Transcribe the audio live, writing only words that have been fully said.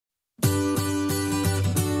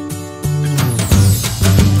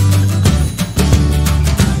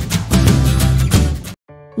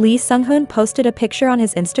Lee Seunghoon posted a picture on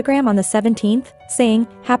his Instagram on the 17th, saying,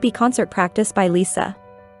 "Happy concert practice by Lisa."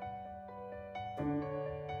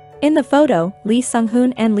 In the photo, Lee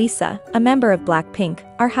Seunghoon and Lisa, a member of BLACKPINK,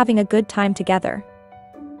 are having a good time together.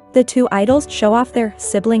 The two idols show off their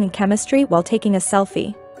sibling chemistry while taking a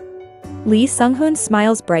selfie. Lee Seunghoon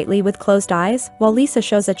smiles brightly with closed eyes, while Lisa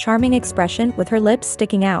shows a charming expression with her lips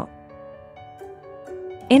sticking out.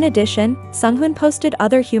 In addition, Seunghoon posted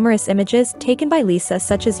other humorous images taken by Lisa,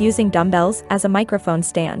 such as using dumbbells as a microphone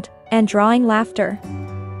stand and drawing laughter.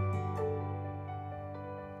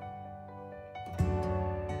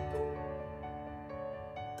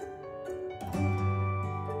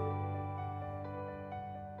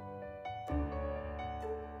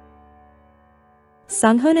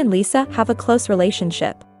 Seunghoon and Lisa have a close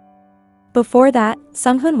relationship. Before that,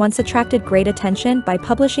 Seunghoon once attracted great attention by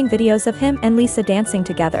publishing videos of him and Lisa dancing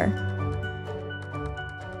together.